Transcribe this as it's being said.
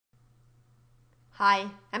Hi,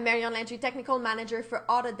 I'm Marion Landry, Technical Manager for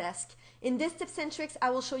Autodesk. In this tips and tricks,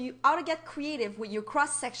 I will show you how to get creative with your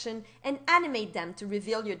cross-section and animate them to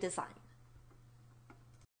reveal your design.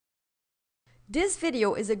 This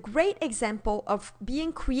video is a great example of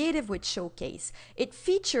being creative with Showcase. It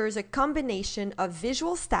features a combination of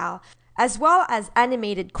visual style as well as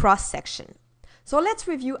animated cross-section. So let's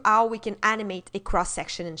review how we can animate a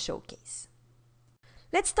cross-section in Showcase.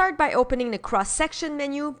 Let's start by opening the cross-section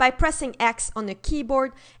menu by pressing X on the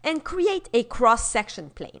keyboard and create a cross-section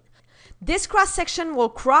plane. This cross-section will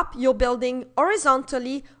crop your building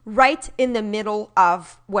horizontally right in the middle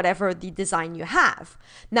of whatever the design you have.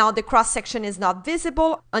 Now the cross-section is not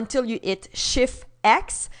visible until you hit Shift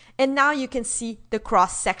X, and now you can see the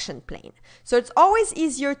cross-section plane. So it's always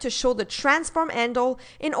easier to show the transform handle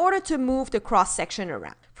in order to move the cross-section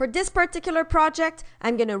around. For this particular project,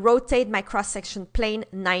 I'm going to rotate my cross-section plane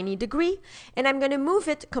 90 degrees, and I'm going to move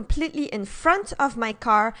it completely in front of my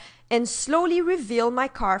car and slowly reveal my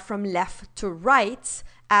car from left to right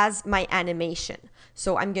as my animation.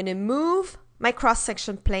 So I'm going to move my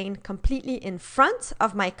cross-section plane completely in front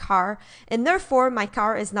of my car, and therefore my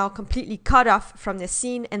car is now completely cut off from the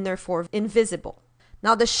scene and therefore invisible.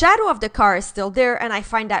 Now the shadow of the car is still there, and I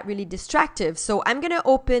find that really distractive. So I'm going to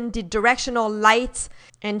open the directional light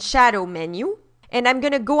and shadow menu, and I'm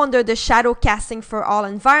going to go under the shadow casting for all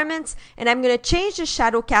environments, and I'm going to change the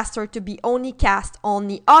shadow caster to be only cast on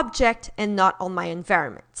the object and not on my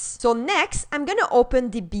environments. So next, I'm going to open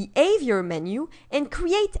the behavior menu and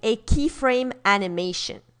create a keyframe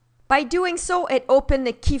animation. By doing so, it opened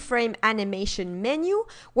the keyframe animation menu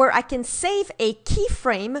where I can save a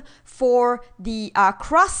keyframe for the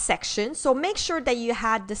cross section. So make sure that you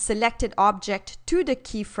add the selected object to the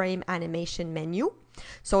keyframe animation menu.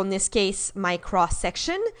 So in this case, my cross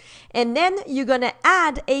section, and then you're gonna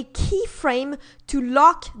add a keyframe to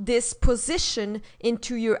lock this position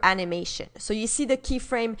into your animation. So you see the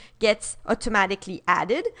keyframe gets automatically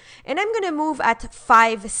added, and I'm gonna move at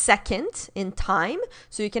 5 seconds in time.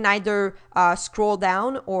 So you can either scroll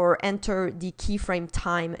down or enter the keyframe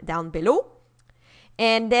time down below.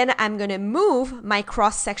 And then I'm going to move my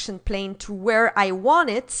cross-section plane to where I want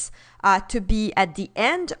it to be at the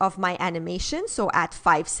end of my animation, so at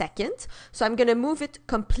 5 seconds. So I'm going to move it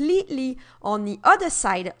completely on the other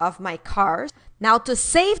side of my car. Now to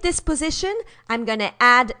save this position, I'm going to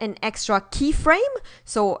add an extra keyframe,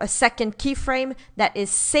 so a second keyframe that is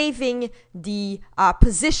saving the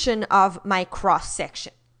position of my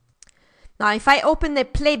cross-section. Now, if I open the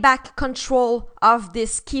playback control of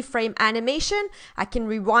this keyframe animation, I can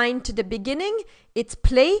rewind to the beginning, hit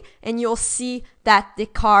play, and you'll see that the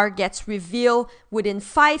car gets revealed within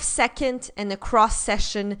 5 seconds and the cross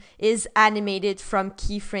section is animated from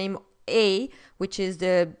keyframe A, which is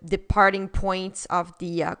the departing point of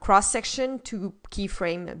the cross section, to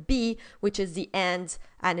keyframe B, which is the end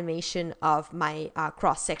animation of my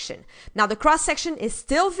cross section. Now the cross section is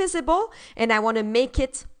still visible, and I want to make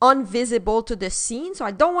it invisible to the scene. So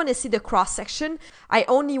I don't want to see the cross section. I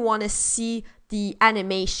only want to see the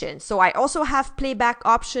animation. So I also have playback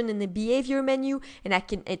option in the behavior menu, and I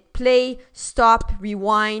can hit play, stop,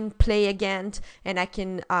 rewind, play again, and I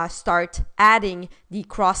can start adding the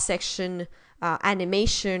cross section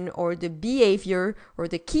animation or the behavior or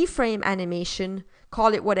the keyframe animation,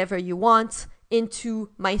 call it whatever you want, into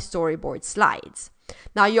my storyboard slides.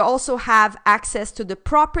 Now you also have access to the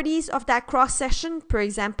properties of that cross section. For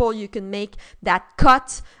example, you can make that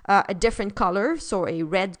cut a different color, so a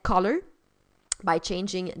red color, by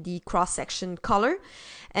changing the cross-section color.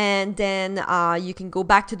 And then you can go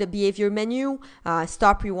back to the behavior menu,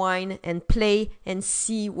 stop, rewind, and play, and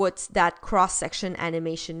see what that cross-section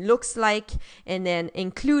animation looks like, and then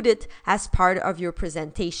include it as part of your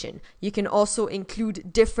presentation. You can also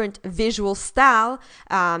include different visual style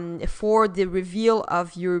for the reveal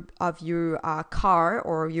of your car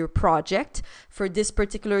or your project. For this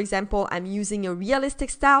particular example, I'm using a realistic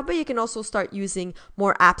style, but you can also start using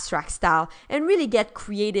more abstract style and really get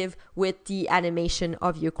creative with the animation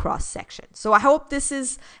of your cross section. So I hope this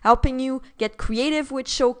is helping you get creative with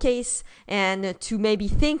Showcase and to maybe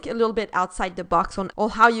think a little bit outside the box on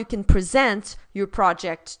how you can present your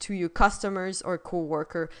project to your customers or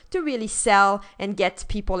co-worker to really sell and get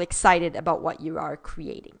people excited about what you are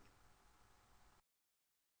creating.